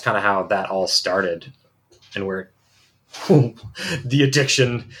kind of how that all started and where the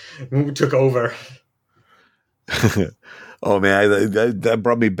addiction took over. Oh man, that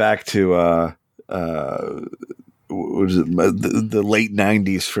brought me back to what was it, the late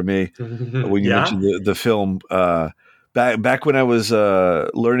 '90s for me when you mentioned the film. Back when I was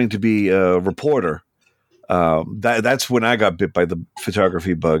learning to be a reporter, that's when I got bit by the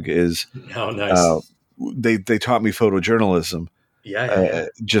photography bug. Nice. They taught me photojournalism. Yeah.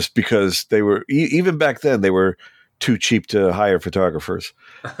 Just because they were even back then they were too cheap to hire photographers.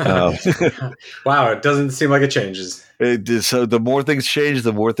 Wow, it doesn't seem like it changes. So the more things change,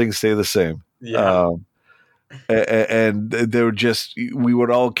 the more things stay the same. Yeah. And they were we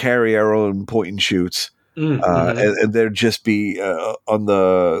would all carry our own point and shoots, and there'd just be on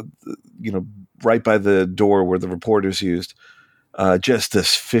the right by the door where the reporters used just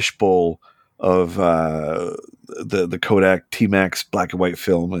this fishbowl of the Kodak T-Max black and white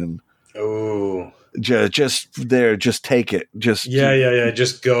film, and just take it, just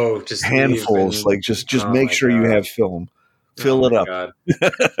go, just handfuls, just make sure you have film, fill it up. God.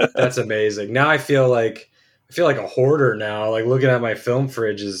 That's amazing. Now I feel like a hoarder now. Like looking at my film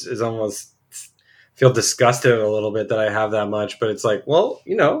fridge is almost feel disgusted a little bit that I have that much, but it's like, well,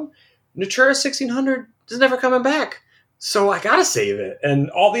 Natura 1600 is never coming back. So I gotta save it.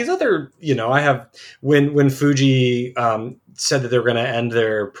 And all these other, I have when Fuji said that they were going to end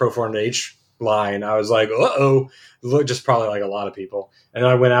their Proform H line, I was like, just probably like a lot of people. And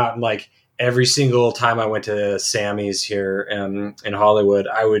I went out and like every single time I went to Sammy's here in Hollywood,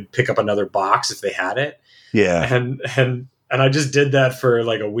 I would pick up another box if they had it. Yeah. And I just did that for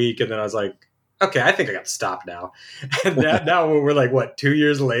like a week. And then I was like, okay, I think I got to stop now. And now we're like, what, 2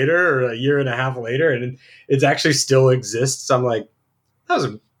 years later or a year and a half later, and it actually still exists. I'm like, that was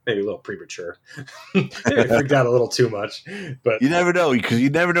maybe a little premature. Maybe I freaked out a little too much. But you never know, because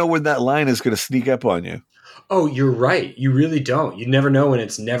you never know when that line is going to sneak up on you. Oh, you're right. You really don't. You never know when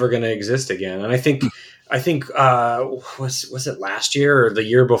it's never going to exist again. And I think was it last year or the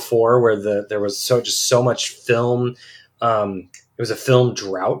year before where there was so much film. It was a film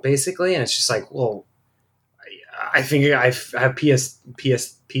drought basically, and it's just like, well, I think I have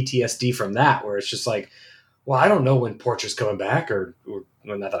PTSD from that, where it's just like, well, I don't know when Portrait's coming back, or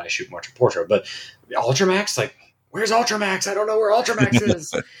not that I shoot much of Portrait, but Ultramax, like, where's Ultramax? I don't know where Ultramax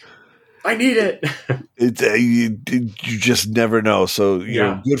is. I need it. You just never know. So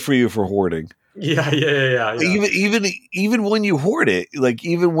good for you for hoarding. Yeah. Even when you hoard it, like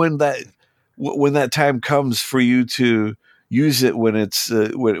even when that time comes for you to use it when it's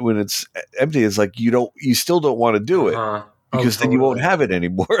empty, it's like you still don't want to do it because then you won't have it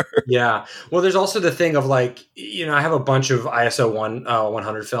anymore. Yeah. Well, there's also the thing of like, I have a bunch of ISO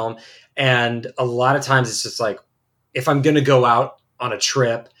 100 film, and a lot of times it's just like, if I'm going to go out on a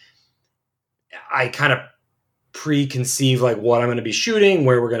trip, I kind of preconceive like what I'm going to be shooting,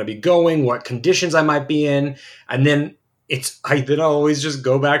 where we're going to be going, what conditions I might be in. And then I always just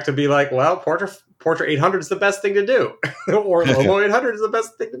go back to be like, well, Portrait 800 is the best thing to do, or Lomo 800 is the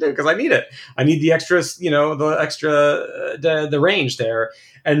best thing to do, because I need it. I need the extras, the range there.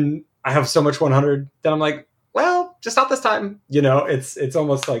 And I have so much 100 that I'm like, well, just not this time. It's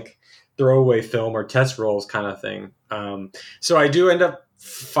almost like throwaway film or test rolls kind of thing. So I do end up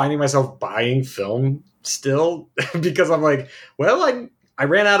finding myself buying film still because I'm like, well, I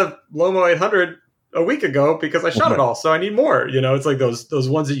ran out of Lomo 800 a week ago because I shot it all, so I need more. It's like those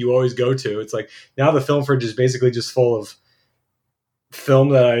ones that you always go to. It's like now the film fridge is basically just full of film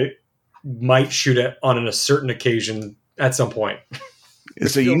that I might shoot it on a certain occasion at some point.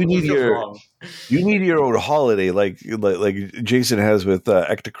 So you need your own holiday, like Jason has with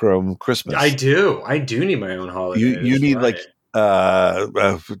Ektachrome Christmas. I do need my own holiday. You need right.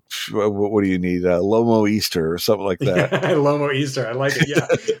 What do you need? Lomo Easter or something like that. Yeah, Lomo Easter, I like it. Yeah.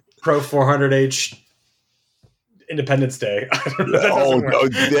 Pro 400H Independence Day. No,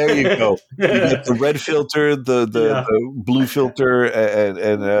 there you go. You get the red filter, the blue filter, and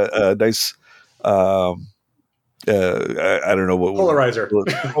a nice I don't know what polarizer.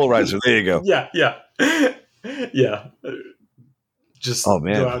 Polarizer. There you go. Yeah. Oh just go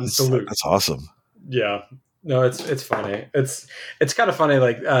man, out and salute. that's awesome. Yeah. No, it's funny. It's kind of funny.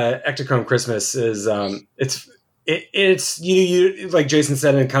 Like Ectochrome Christmas is it's you like Jason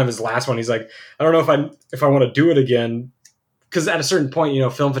said in kind of his last one. He's like, I don't know if I want to do it again, because at a certain point,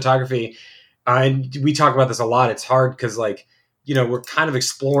 film photography, and we talk about this a lot. It's hard because we're kind of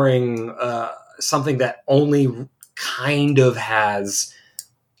exploring something that only kind of has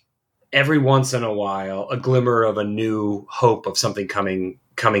every once in a while a glimmer of a new hope of something coming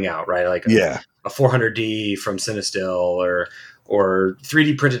out, right? Like a 400D from Cinestill, or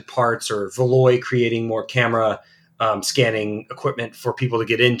 3D printed parts, or Veloy creating more camera scanning equipment for people to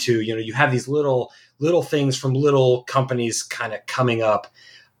get into. You have these little things from little companies kind of coming up.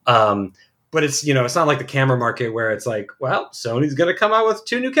 But it's not like the camera market where it's like, well, Sony's going to come out with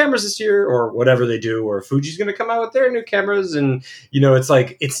 2 new cameras this year, or whatever they do, or Fuji's going to come out with their new cameras, and it's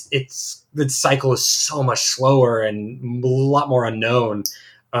like it's the cycle is so much slower and a lot more unknown.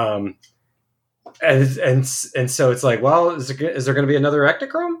 And so it's like, well, is there going to be another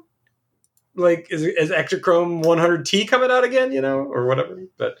Ectochrome? Like, is Ectochrome 100T coming out again? Or whatever.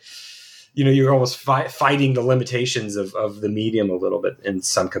 But you're almost fighting the limitations of the medium a little bit in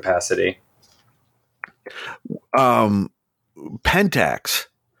some capacity. Pentax,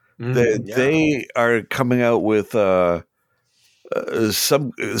 they are coming out with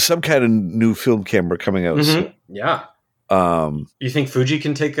some kind of new film camera coming out soon. Yeah. You think Fuji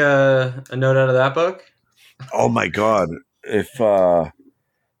can take a note out of that book? Oh my God! If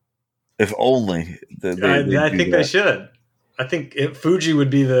only I think they should. I think Fuji would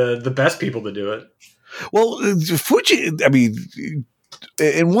be the best people to do it. Well, Fuji. I mean,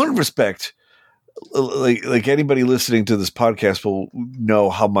 in one respect, like anybody listening to this podcast will know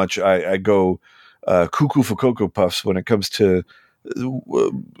how much I go cuckoo for Cocoa Puffs when it comes to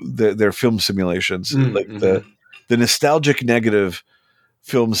their film simulations. The nostalgic negative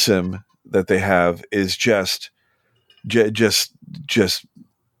film sim that they have is just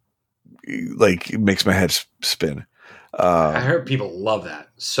like, it makes my head spin. I heard people love that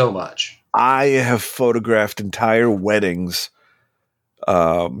so much. I have photographed entire weddings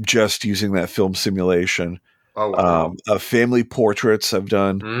just using that film simulation. Oh, wow. Family portraits I've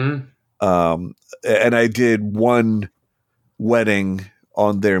done. And I did one wedding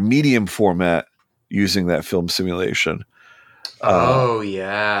on their medium format using that film simulation.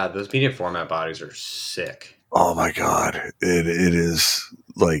 Yeah. Those medium format bodies are sick. Oh my God. It is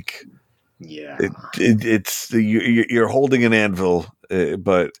like, yeah, it's you're holding an anvil,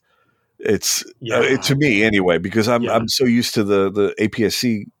 but it's to me anyway, because I'm so used to the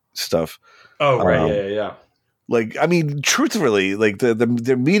APS-C stuff. Oh, right. Yeah. Like, I mean, truthfully, like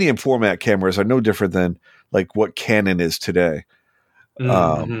the medium format cameras are no different than like what Canon is today.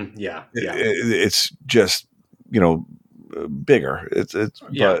 It's just, bigger.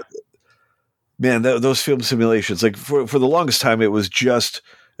 But man, those film simulations, like for the longest time, it was just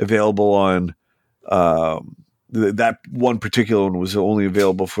available on that one particular one was only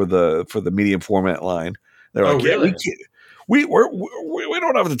available for the medium format line. They're like, really? We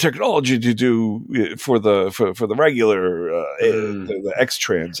don't have the technology to do for the regular the X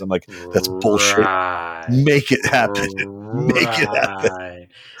trans. I'm like, that's bullshit. Right. Make it happen. Right. Make it happen.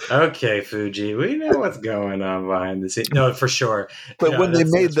 Okay, Fuji, we know what's going on behind the scenes. No, for sure. But when they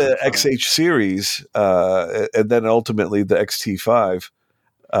made the XH series, and then ultimately the XT5,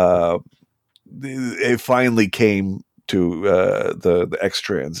 it finally came to the X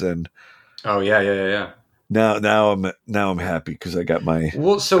trans, and yeah. Now I'm happy because I got my.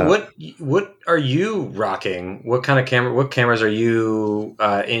 Well, so what are you rocking? What kind of camera? What cameras are you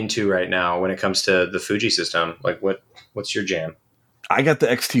into right now when it comes to the Fuji system? Like, what's your jam? I got the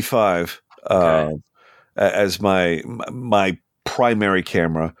XT5 as my primary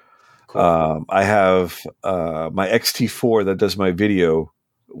camera. Cool. I have my XT4 that does my video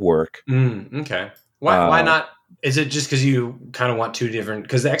work. Okay. Why not? Is it just because you kind of want two different?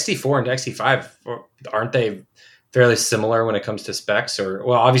 Because the XT4 and the XT5 aren't they fairly similar when it comes to specs? Or,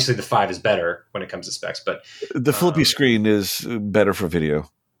 well, obviously the 5 is better when it comes to specs, but the flippy screen is better for video.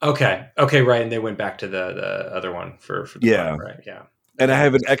 Okay, right, and they went back to the other one for the 5, right? Yeah. And I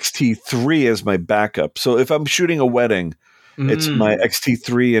have an XT3 as my backup. So if I'm shooting a wedding, it's my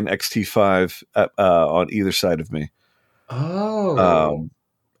XT3 and XT5 on either side of me. Oh.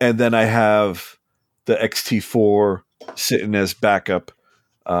 And then I have the XT4 sitting as backup.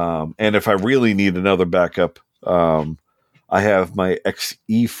 And if I really need another backup, I have my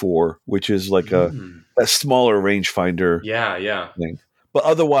XE4, which is like a smaller rangefinder. Yeah. Thing. But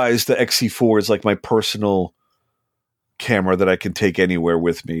otherwise, the XE4 is like my personal camera that I can take anywhere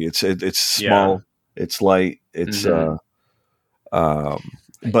with me. It's small, it's light, it's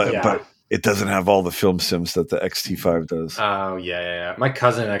But it doesn't have all the film sims that the XT5 does. Oh yeah. My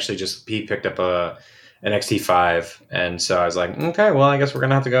cousin actually he picked up an XT5, and so I was like, okay, well, I guess we're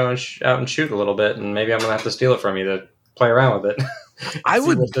gonna have to go out and shoot a little bit, and maybe I'm gonna have to steal it from you to play around with it. I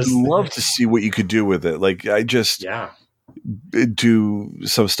would love to see what you could do with it. Like I just do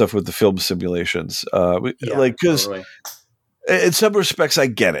some stuff with the film simulations, because totally. In some respects I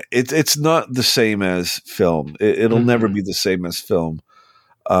get it. It's not the same as film. It'll never be the same as film,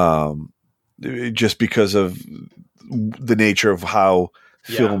 just because of the nature of how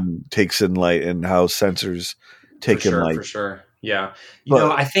film takes in light and how sensors take in light. For sure. Yeah.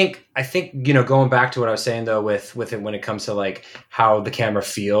 I think, going back to what I was saying though, with it, when it comes to like how the camera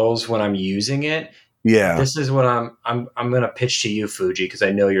feels when I'm using it. Yeah. This is what I'm going to pitch to you, Fuji, because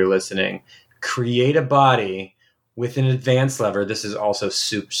I know you're listening. Create a body with an advanced lever. This is also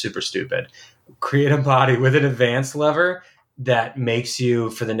super, super stupid. Create a body with an advanced lever that makes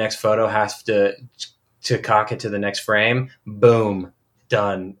you, for the next photo, have to cock it to the next frame. Boom.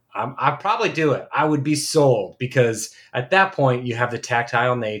 Done. I'd probably do it. I would be sold, because at that point you have the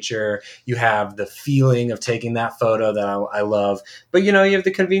tactile nature, you have the feeling of taking that photo that I love, but you have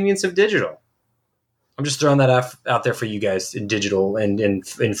the convenience of digital. I'm just throwing that out there for you guys in digital and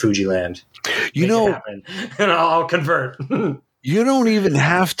in Fuji land. And I'll convert. You don't even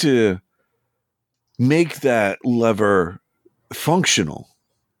have to make that lever functional.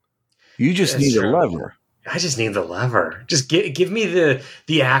 You just need a lever. I just need the lever. Just give me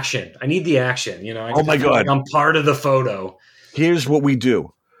the action. I need the action. Oh my God. Like I'm part of the photo. Here's what we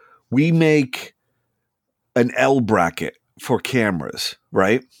do. We make an L bracket for cameras,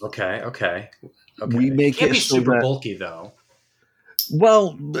 right? Okay. We make it can't be super bulky though.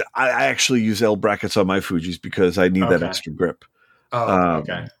 Well, I actually use L brackets on my Fujis because I need that extra grip.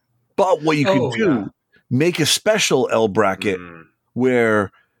 Okay. But what you could do, make a special L bracket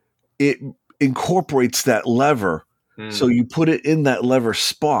where it incorporates that lever. So you put it in that lever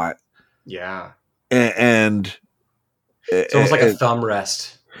spot. Yeah. And it's almost like a thumb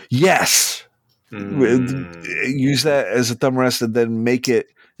rest. Yes. Use that as a thumb rest and then make it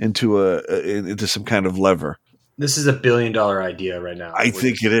into some kind of lever. This is $1 billion idea right now. I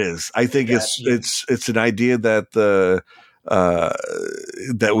think it is. I think it's an idea that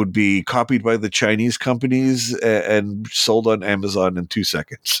that would be copied by the Chinese companies and sold on Amazon in 2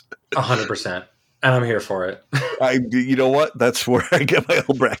 seconds. 100%. And I'm here for it. You know what? That's where I get my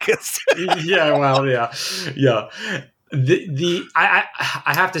own brackets. Yeah. Well, yeah. I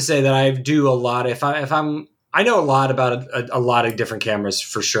have to say that I do a lot. I know a lot about a lot of different cameras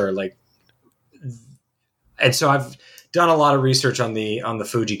for sure. And so I've done a lot of research on the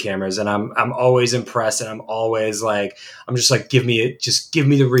Fuji cameras, and I'm always impressed, and I'm always like, I'm just like, give me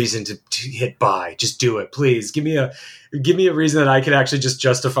the reason to hit buy. Just do it, please. Give me a reason that I can actually just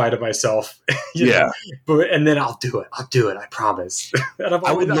justify to myself. And then I'll do it. I promise. And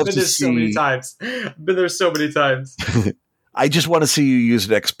I've been there so many times. I've been there so many times. I just want to see you use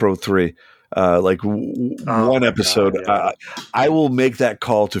an X Pro 3. One episode. God, yeah. I will make that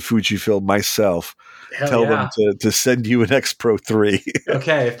call to Fujifilm myself. Tell them to send you an X Pro 3.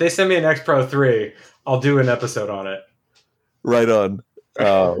 Okay, if they send me an X Pro 3, I'll do an episode on it. Right on.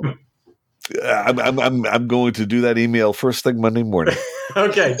 I'm going to do that email first thing Monday morning.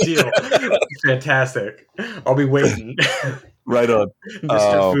 Okay, deal. Fantastic. I'll be waiting. Right on.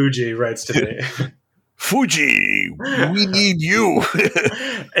 Mr. Fuji writes to me. Fuji, we need you.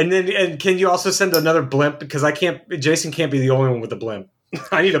 And can you also send another blimp? Because Jason can't be the only one with a blimp.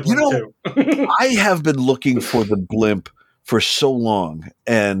 I need a blimp too. I have been looking for the blimp for so long,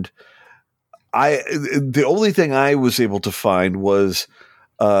 and the only thing I was able to find was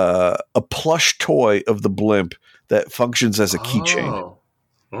a plush toy of the blimp that functions as a keychain.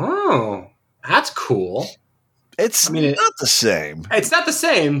 Oh, that's cool. It's not the same. It's not the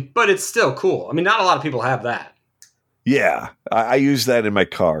same, but it's still cool. I mean, not a lot of people have that. Yeah, I use that in my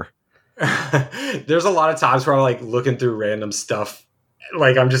car. There's a lot of times where I'm like looking through random stuff.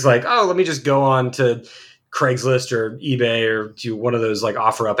 Like I'm just like, oh, let me just go on to Craigslist or eBay or do one of those like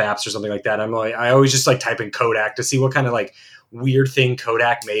offer up apps or something like that. I always just like type in Kodak to see what kind of like weird thing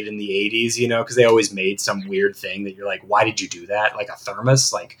Kodak made in the 80s, because they always made some weird thing that you're like, why did you do that? Like a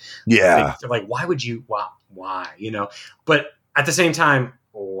thermos? Like, yeah. They're like, why would you, why, but at the same time,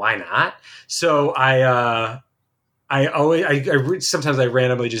 why not? So sometimes I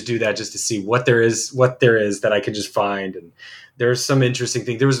randomly just do that just to see what there is that I can just find. And there's some interesting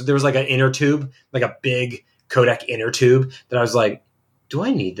thing. There was like an inner tube, like a big Kodak inner tube that I was like, do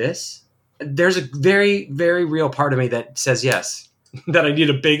I need this? There's a very, very real part of me that says yes, that I need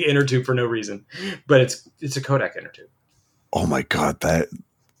a big inner tube for no reason, but it's a Kodak inner tube. Oh my God,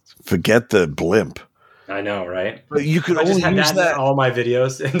 forget the blimp. I know, right? But you could I only just had use that in all my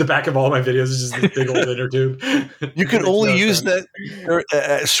videos. In the back of all my videos is just this big old inner tube. You could only use that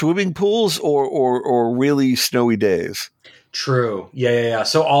at swimming pools or really snowy days. True. Yeah.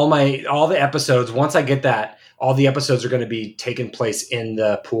 So all the episodes, once I get that, all the episodes are going to be taking place in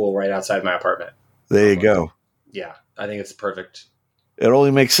the pool right outside my apartment. There you go. Yeah, I think it's perfect. It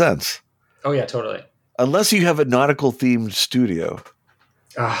only makes sense. Oh yeah, totally. Unless you have a nautical themed studio.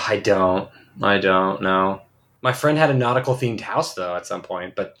 I don't know. My friend had a nautical themed house though at some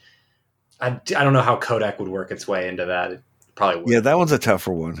point, but I don't know how Kodak would work its way into that. It probably would. Yeah, that one's a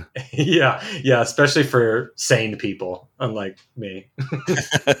tougher one. yeah, especially for sane people, unlike me.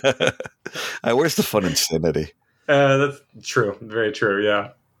 Where's the fun in sanity? That's true. Very true. Yeah.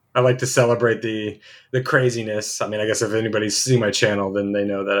 I like to celebrate the craziness. I mean, I guess if anybody's seen my channel, then they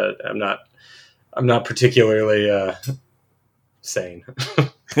know that I'm not particularly sane.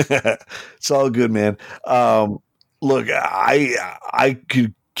 It's all good, man. Look, I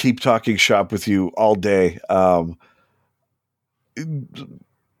could keep talking shop with you all day. I'd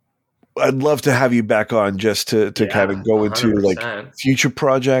love to have you back on just to kind of go into 100%. like future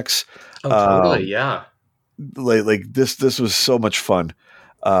projects. Oh, totally. Yeah. Like this was so much fun.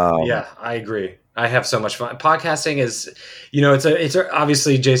 Yeah, I agree. I have so much fun. Podcasting is, it's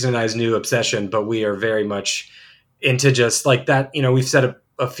obviously Jason and I's new obsession, but we are very much into just like that. We've said it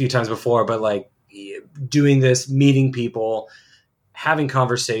a few times before, but like doing this, meeting people, having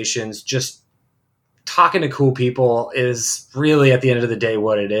conversations, just talking to cool people is really at the end of the day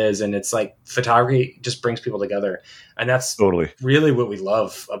what it is. And it's like photography just brings people together. And that's totally really what we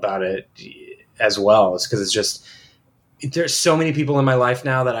love about it as well. Is because it's just, there's so many people in my life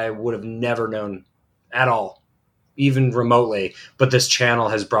now that I would have never known at all, even remotely. But this channel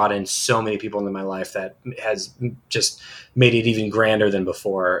has brought in so many people into my life that has just made it even grander than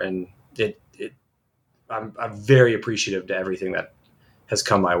before. And I'm very appreciative to everything that has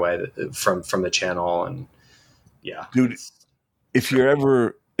come my way from the channel. And yeah, dude, if you're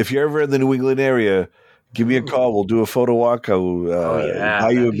ever in the New England area, give me a call. We'll do a photo walk. I'll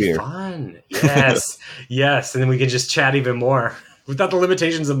buy you a beer. Fun. Yes. Yes. And then we can just chat even more without the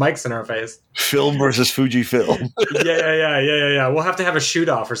limitations of mics in our face. Film versus Fujifilm. Yeah. We'll have to have a shoot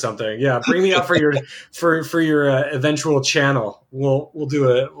off or something. Yeah. Bring me out for your eventual channel. We'll do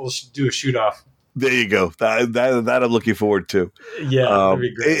a shoot off. There you go. That I'm looking forward to. Yeah. That'd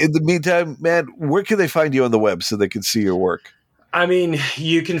be great. In the meantime, man, where can they find you on the web so they can see your work? I mean,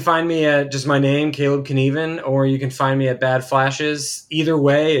 you can find me at just my name, Caleb Knueven, or you can find me at Bad Flashes. Either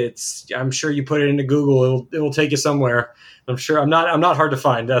way, I'm sure you put it into Google, it will take you somewhere. I'm sure I'm not hard to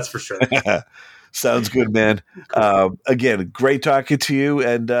find. That's for sure. Sounds good, man. Cool. Again, great talking to you,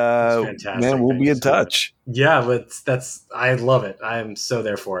 and man, we'll be in touch. Yeah, I love it. I am so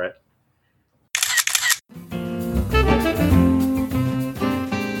there for it.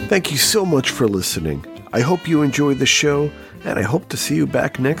 Thank you so much for listening. I hope you enjoyed the show, and I hope to see you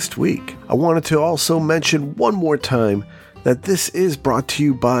back next week. I wanted to also mention one more time that this is brought to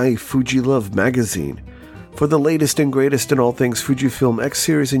you by Fuji Love Magazine. For the latest and greatest in all things Fujifilm X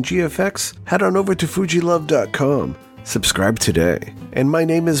Series and GFX, head on over to fujilove.com. Subscribe today. And my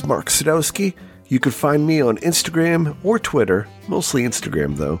name is Mark Sadowski. You can find me on Instagram or Twitter, mostly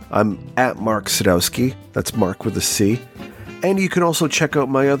Instagram though. I'm at Mark Sadowski. That's Mark with a C. And you can also check out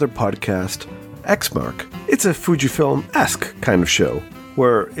my other podcast, Xmark. It's a Fujifilm-esque kind of show,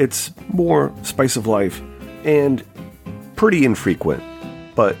 where it's more spice of life and pretty infrequent.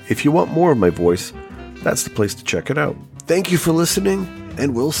 But if you want more of my voice, that's the place to check it out. Thank you for listening,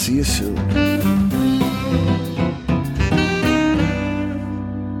 and we'll see you soon.